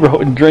 right? Hero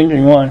in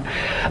drinking wine.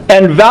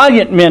 And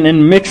valiant men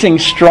in mixing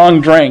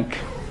strong drink.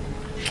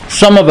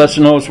 Some of us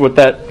knows what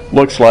that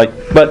looks like.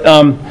 But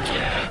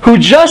who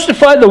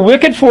justify the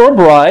wicked for a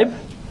bribe.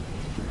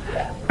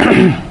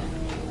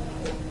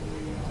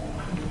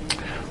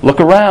 Look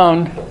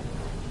around.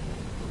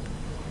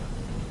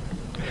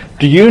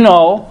 Do you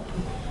know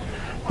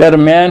that a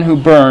man who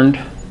burned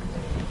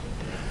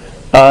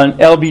an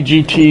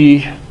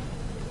LBGT,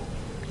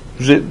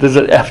 there's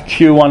an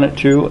FQ on it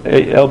too,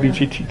 a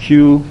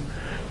LBGTQ,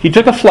 he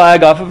took a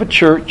flag off of a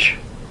church,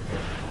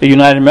 a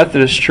United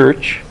Methodist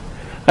church,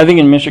 I think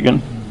in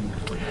Michigan,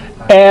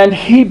 and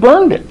he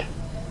burned it.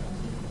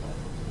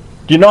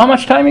 Do you know how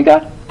much time he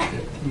got?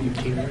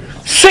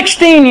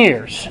 16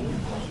 years.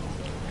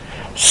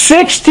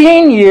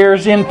 16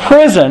 years in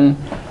prison.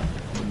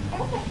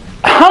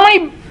 How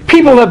many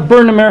people have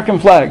burned American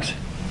flags?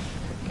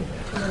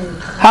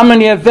 How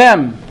many of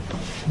them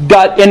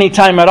got any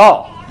time at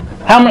all?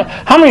 How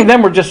many of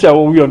them were just said,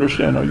 "Oh, we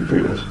understand how you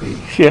feel."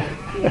 Yeah.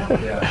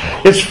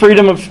 It's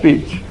freedom of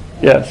speech.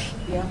 Yes.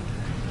 Yeah.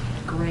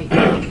 Great.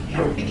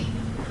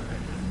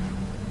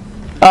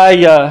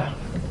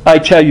 I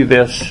tell you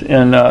this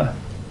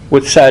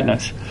with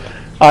sadness.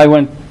 I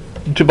went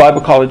to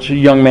Bible college, a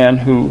young man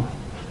who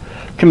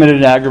committed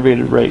an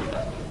aggravated rape.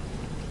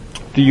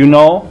 Do you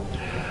know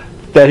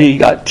that he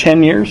got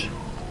 10 years?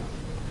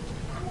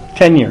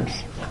 10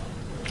 years.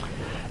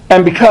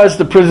 And because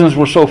the prisons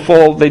were so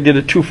full, they did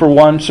a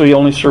 2-for-1, so he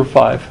only served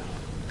 5.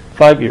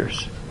 5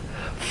 years.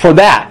 For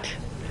that.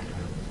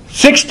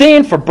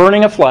 16 for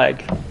burning a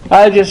flag.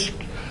 I just,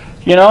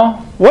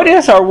 what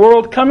is our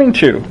world coming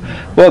to?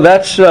 Well,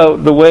 that's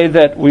the way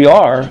that we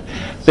are.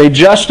 They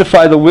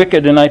justify the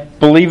wicked, and I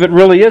believe it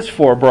really is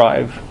for a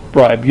bribe.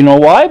 You know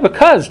why?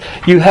 Because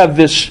you have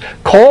this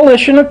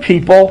coalition of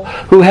people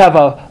who have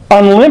an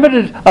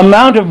unlimited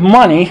amount of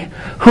money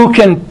who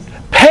can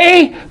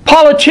pay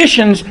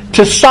politicians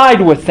to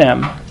side with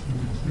them.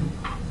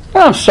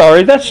 I'm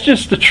sorry, that's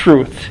just the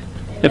truth.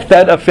 If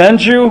that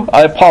offends you,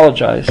 I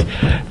apologize.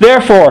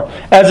 Therefore,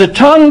 as a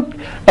tongue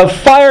of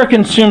fire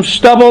consumes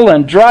stubble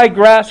and dry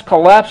grass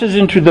collapses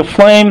into the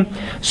flame,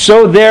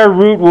 so their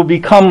root will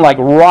become like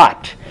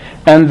rot,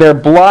 and their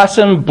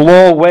blossom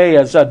blow away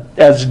as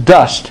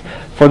dust.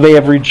 For they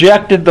have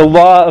rejected the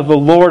law of the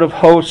Lord of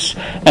hosts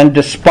and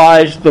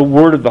despised the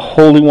word of the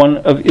Holy One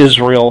of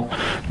Israel.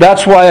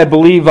 That's why I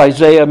believe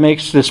Isaiah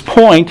makes this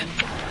point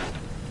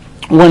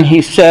when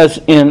he says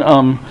in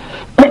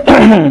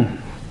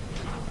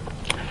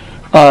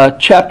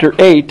chapter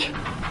 8,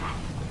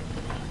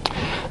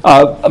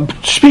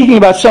 speaking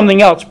about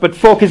something else, but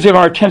focusing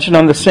our attention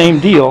on the same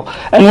deal.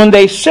 And when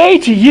they say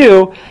to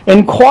you,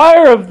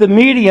 inquire of the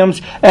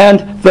mediums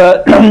and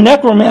the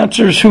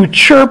necromancers who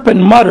chirp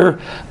and mutter,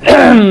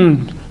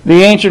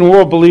 the ancient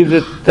world believed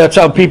that that's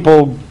how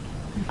people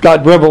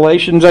got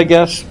revelations, I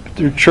guess,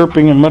 through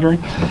chirping and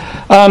muttering.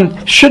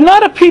 Should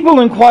not a people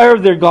inquire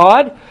of their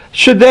God?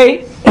 Should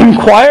they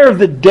inquire of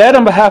the dead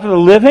on behalf of the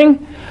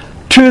living?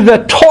 To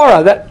the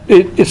Torah, that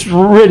it's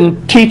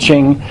written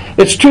teaching.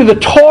 It's to the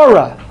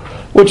Torah,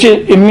 which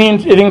it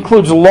means it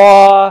includes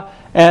law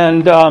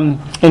and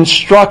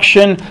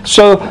instruction.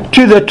 So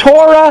to the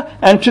Torah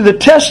and to the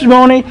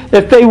testimony,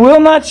 if they will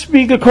not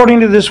speak according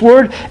to this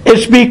word,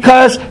 it's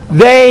because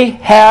they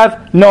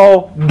have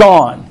no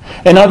dawn.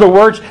 In other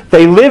words,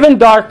 they live in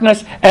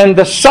darkness and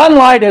the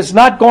sunlight is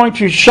not going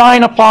to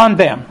shine upon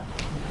them.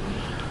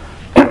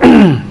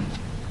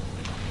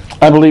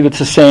 I believe it's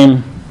the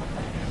same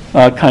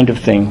kind of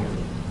thing.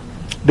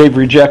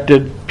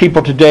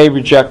 People today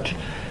reject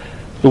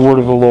the word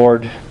of the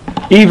Lord.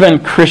 Even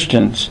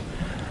Christians.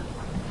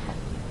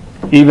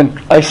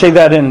 I say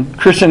that in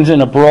Christians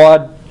in a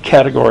broad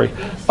category,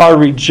 are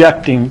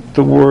rejecting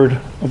the word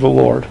of the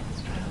Lord.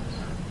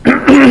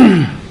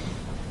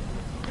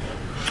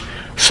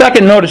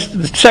 Second, notice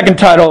the second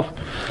title,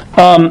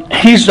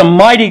 He's the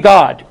mighty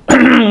God.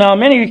 Now,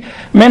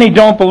 many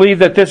don't believe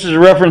that this is a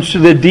reference to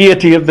the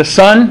deity of the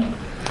Son.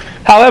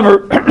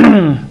 However,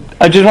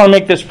 I just want to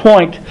make this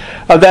point.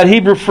 That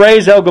Hebrew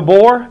phrase, El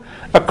Gabor,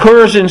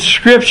 occurs in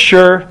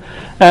Scripture,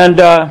 and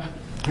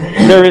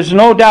there is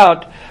no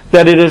doubt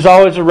that it is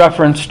always a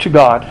reference to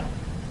God.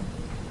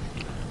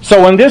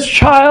 So when this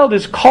child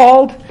is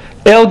called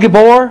El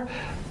Gabor,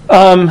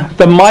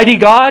 the mighty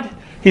God,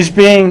 he's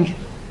being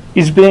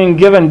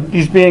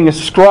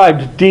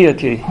ascribed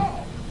deity.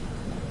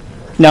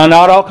 Now,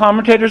 not all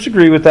commentators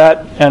agree with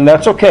that, and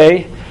that's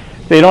okay.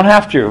 They don't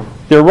have to.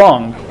 They're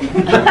wrong.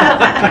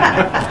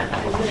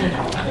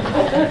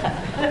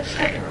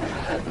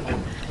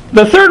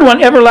 The third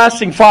one,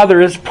 everlasting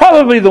Father, is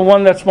probably the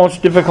one that's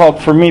most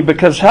difficult for me,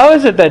 because how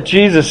is it that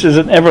Jesus is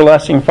an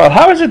everlasting Father?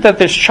 How is it that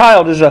this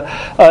child is an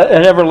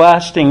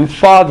everlasting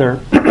Father?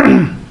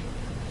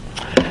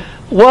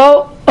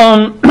 Well,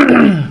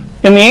 in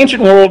the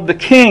ancient world, the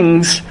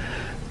kings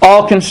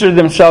all considered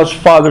themselves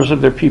fathers of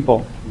their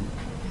people.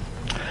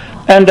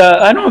 And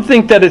I don't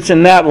think that it's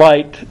in that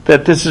light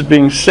that this is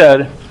being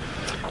said,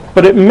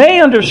 but it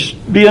may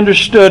be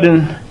understood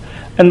in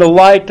the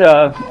light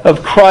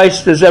of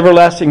Christ as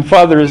everlasting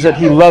Father, is that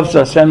He loves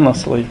us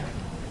endlessly.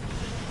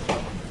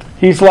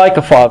 He's like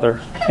a father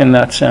in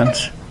that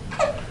sense.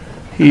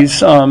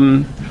 He's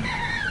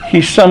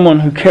He's someone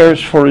who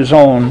cares for his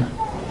own.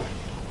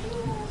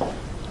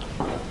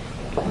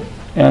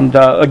 And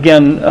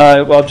again,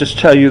 I'll just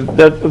tell you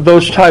that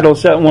those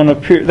titles,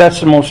 that's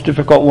the most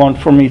difficult one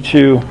for me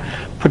to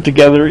put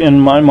together in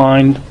my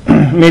mind.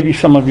 Maybe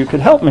some of you could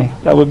help me.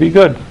 That would be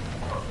good.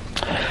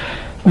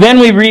 Then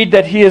we read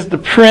that he is the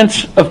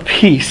Prince of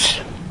Peace.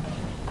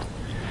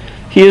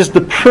 He is the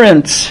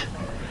Prince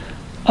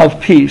of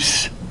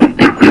Peace.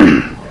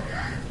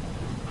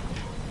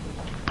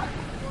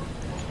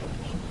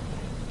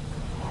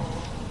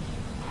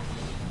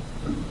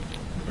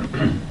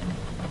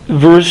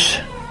 Verse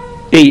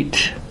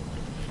 8.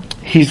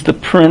 He's the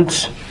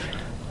Prince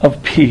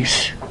of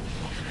Peace.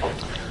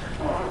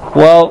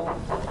 Well,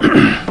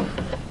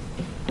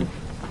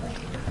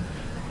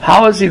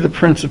 how is he the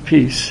Prince of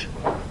Peace?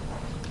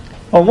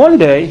 Well, one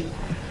day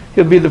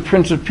he'll be the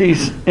Prince of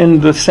Peace in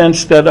the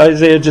sense that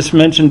Isaiah just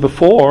mentioned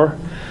before,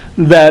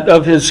 that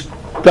of his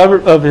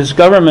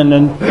government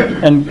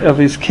and of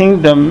his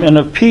kingdom and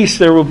of peace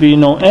there will be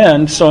no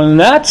end. So in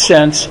that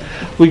sense,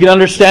 we can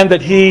understand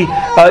that he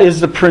is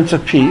the Prince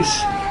of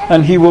Peace,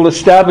 and he will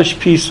establish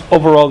peace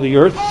over all the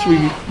earth. So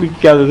we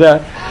gather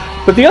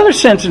that. But the other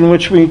sense in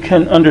which we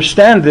can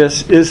understand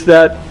this is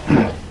that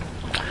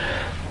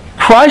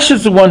Christ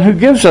is the one who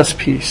gives us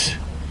peace.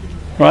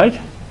 Right?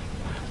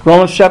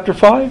 Romans chapter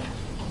 5.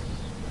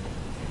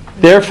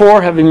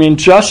 Therefore, having been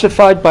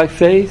justified by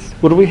faith,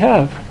 what do we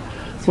have?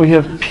 We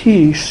have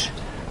peace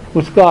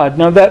with God.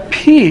 Now that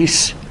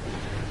peace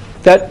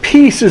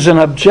is an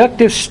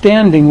objective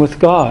standing with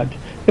God.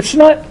 It's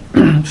not,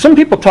 some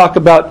people talk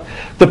about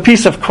the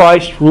peace of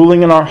Christ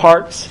ruling in our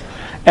hearts,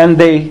 and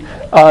they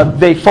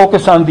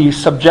focus on the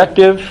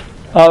subjective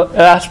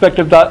aspect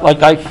of that,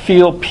 like I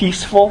feel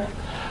peaceful.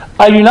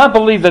 I do not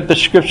believe that the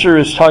Scripture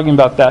is talking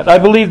about that. I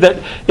believe that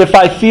if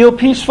I feel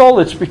peaceful,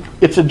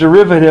 it's a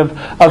derivative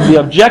of the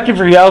objective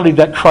reality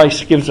that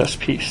Christ gives us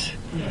peace.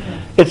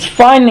 It's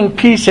finding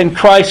peace in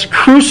Christ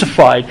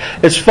crucified.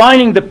 It's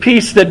finding the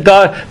peace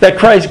that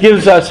Christ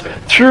gives us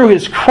through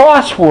His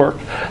cross work.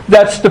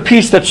 That's the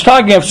peace that's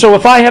talking of. So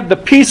if I have the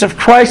peace of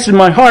Christ in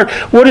my heart,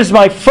 what is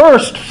my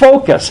first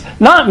focus?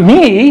 Not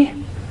me.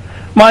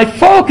 My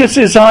focus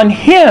is on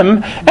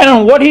Him and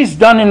on what He's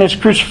done in His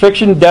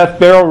crucifixion, death,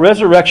 burial,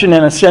 resurrection,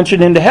 and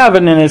ascension into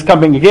heaven, and His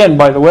coming again,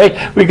 by the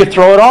way. We could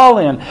throw it all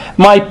in.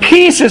 My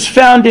peace is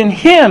found in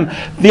Him,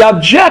 the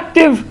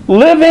objective,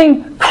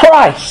 living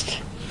Christ.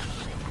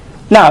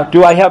 Now,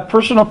 do I have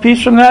personal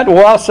peace from that?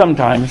 Well,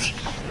 sometimes.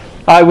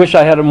 I wish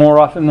I had it more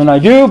often than I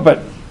do,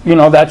 but,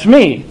 that's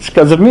me. It's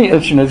because of me.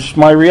 It's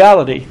my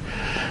reality.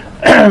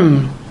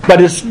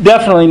 But it's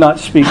definitely not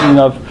speaking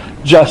of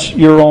just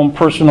your own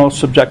personal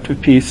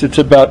subjective peace. It's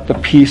about the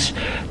peace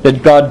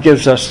that God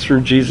gives us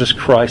through Jesus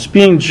Christ.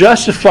 Being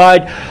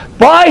justified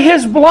by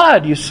His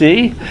blood, you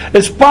see.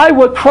 It's by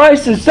what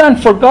Christ has done.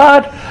 For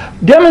God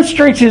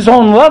demonstrates His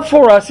own love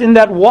for us in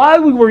that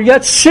while we were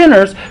yet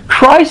sinners,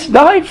 Christ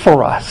died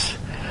for us.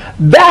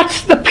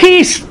 That's the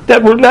peace.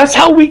 That's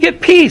how we get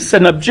peace,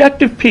 an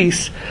objective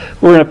peace.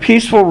 We're in a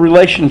peaceful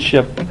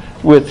relationship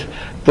with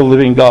the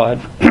living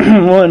God.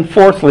 Well, and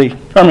fifthly,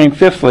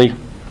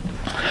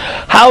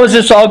 how is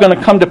this all going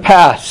to come to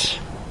pass?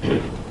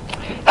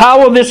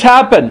 How will this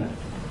happen?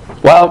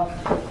 Well,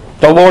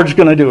 the Lord's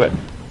going to do it.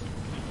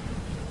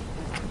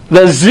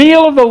 The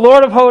zeal of the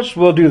Lord of hosts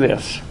will do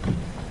this.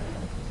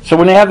 So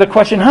when they have the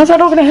question, how's that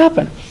all going to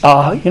happen?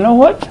 You know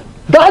what?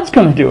 God's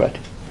going to do it.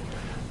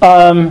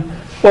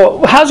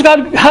 Well, how's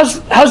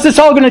this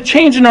all going to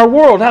change in our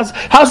world?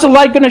 How's the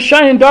light going to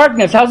shine in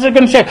darkness? How's it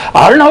going to say?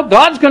 I don't know.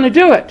 God's going to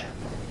do it.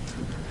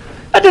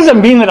 That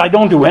doesn't mean that I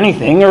don't do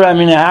anything, or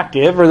I'm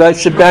inactive, or that I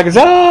sit back and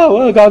say,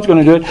 God's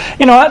going to do it.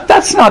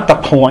 That's not the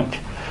point.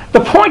 The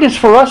point is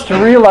for us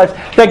to realize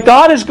that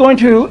God is going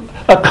to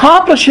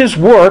accomplish His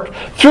work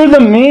through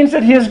the means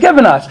that He has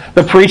given us.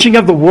 The preaching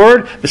of the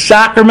Word, the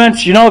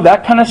sacraments,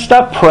 that kind of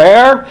stuff,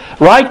 prayer,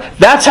 right?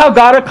 That's how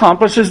God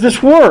accomplishes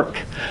this work.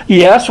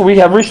 Yes, we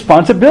have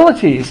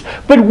responsibilities,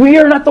 but we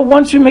are not the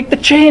ones who make the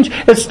change.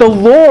 It's the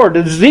Lord,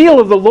 the zeal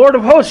of the Lord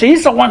of hosts.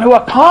 He's the one who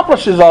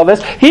accomplishes all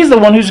this. He's the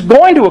one who's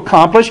going to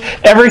accomplish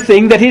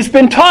everything that He's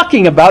been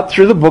talking about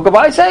through the book of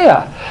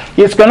Isaiah.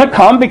 It's going to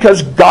come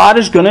because God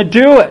is going to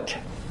do it.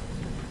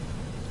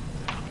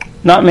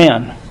 Not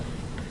man.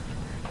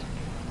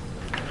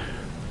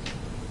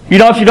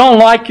 If you don't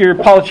like your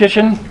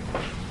politician,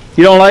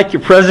 you don't like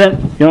your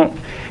president,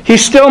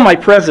 he's still my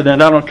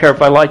president. I don't care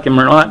if I like him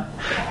or not.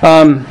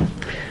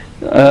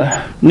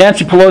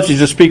 Nancy Pelosi's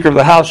the Speaker of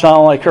the House. I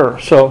don't like her.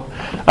 So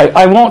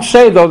I won't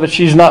say, though, that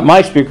she's not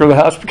my Speaker of the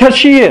House, because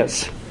she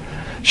is.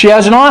 She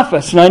has an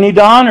office, and I need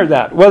to honor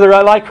that. Whether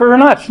I like her or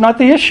not, it's not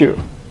the issue.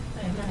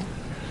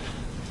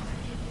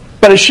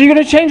 But is she going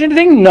to change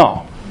anything?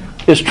 No.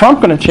 Is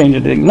Trump going to change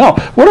anything? No.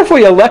 What if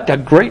we elect a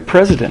great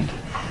president?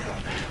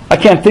 I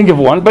can't think of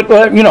one, but,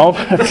 even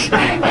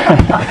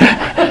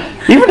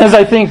as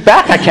I think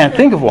back, I can't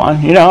think of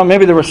one.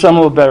 Maybe there were some a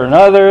little better than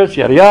others,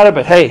 yada, yada,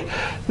 but hey,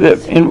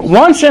 in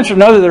one sense or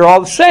another, they're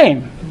all the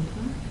same.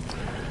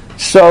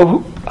 So,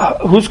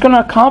 who's going to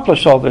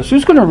accomplish all this?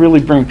 Who's going to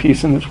really bring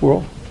peace in this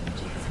world?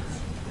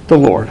 The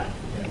Lord.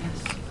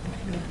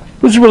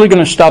 Who's really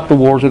going to stop the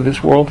wars of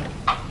this world?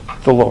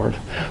 The Lord.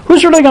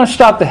 Who's really going to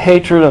stop the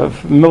hatred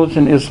of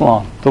militant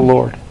Islam? The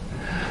Lord.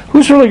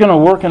 Who's really going to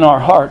work in our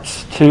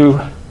hearts to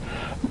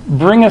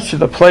bring us to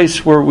the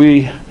place where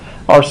we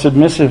are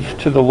submissive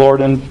to the Lord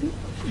and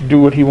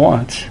do what He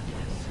wants?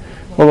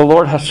 Well, the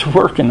Lord has to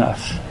work in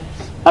us.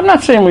 I'm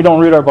not saying we don't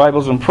read our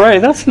Bibles and pray.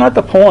 That's not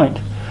the point.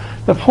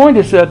 The point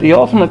is that the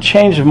ultimate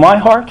change of my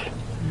heart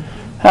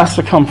has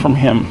to come from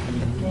Him.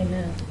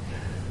 Amen.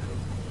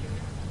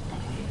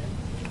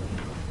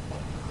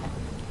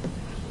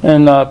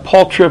 And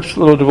Paul Tripp's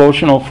little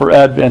devotional for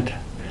Advent,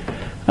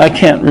 I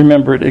can't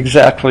remember it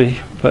exactly,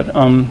 but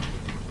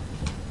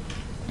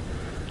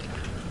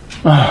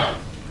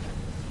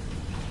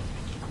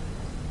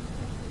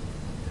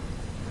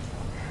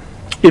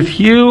if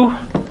you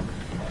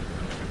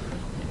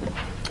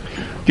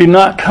do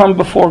not come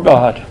before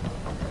God,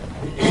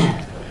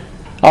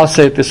 I'll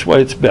say it this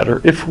way, it's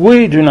better. If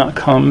we do not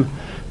come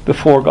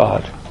before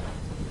God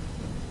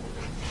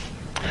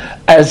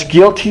as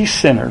guilty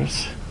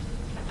sinners,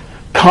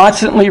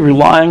 constantly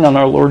relying on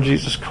our Lord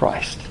Jesus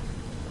Christ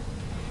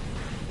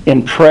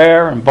in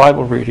prayer and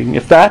Bible reading,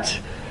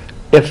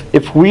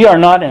 if we are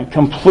not in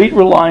complete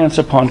reliance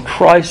upon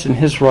Christ and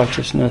His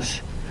righteousness,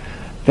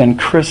 then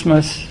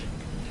Christmas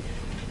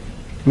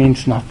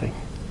means nothing.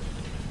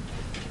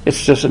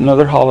 It's just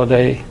another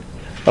holiday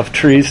of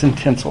trees and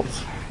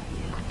tinsels.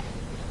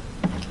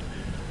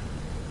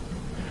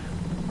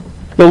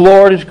 The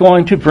Lord is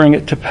going to bring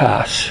it to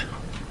pass.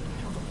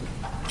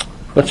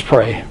 Let's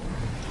pray.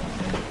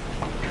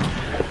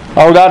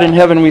 Our God in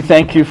heaven, we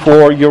thank You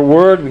for Your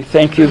word. We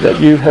thank You that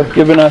You have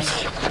given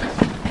us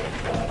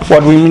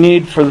what we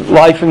need for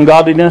life and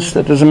godliness.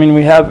 That doesn't mean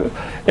we have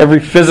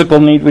every physical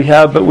need we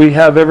have, but we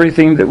have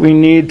everything that we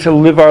need to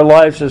live our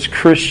lives as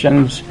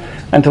Christians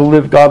and to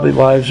live godly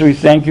lives. We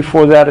thank You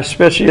for that,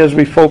 especially as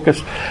we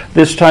focus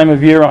this time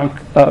of year on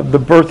the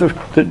birth of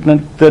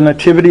the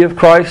nativity of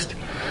Christ.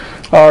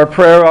 Our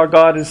prayer, our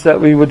God, is that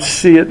we would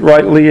see it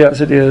rightly as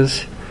it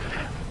is.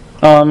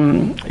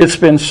 It's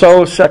been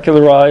so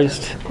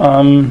secularized.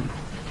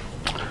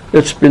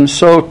 It's been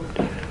so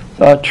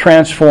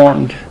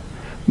transformed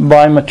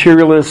by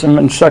materialism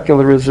and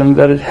secularism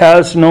that it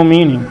has no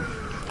meaning.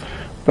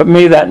 But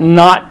may that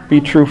not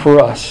be true for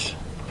us.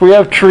 If we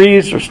have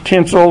trees, there's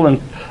tinsel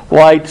and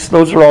lights.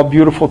 Those are all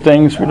beautiful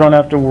things. We don't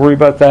have to worry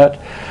about that.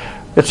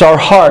 It's our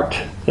heart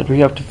that we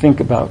have to think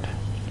about.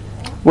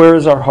 Where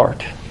is our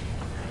heart?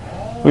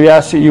 We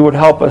ask that You would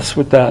help us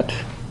with that.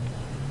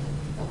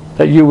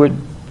 That You would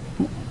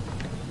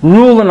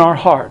rule in our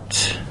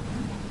hearts.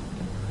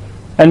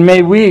 And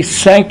may we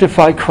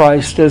sanctify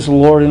Christ as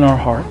Lord in our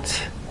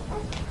hearts.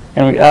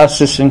 And we ask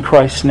this in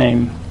Christ's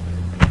name.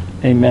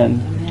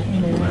 Amen.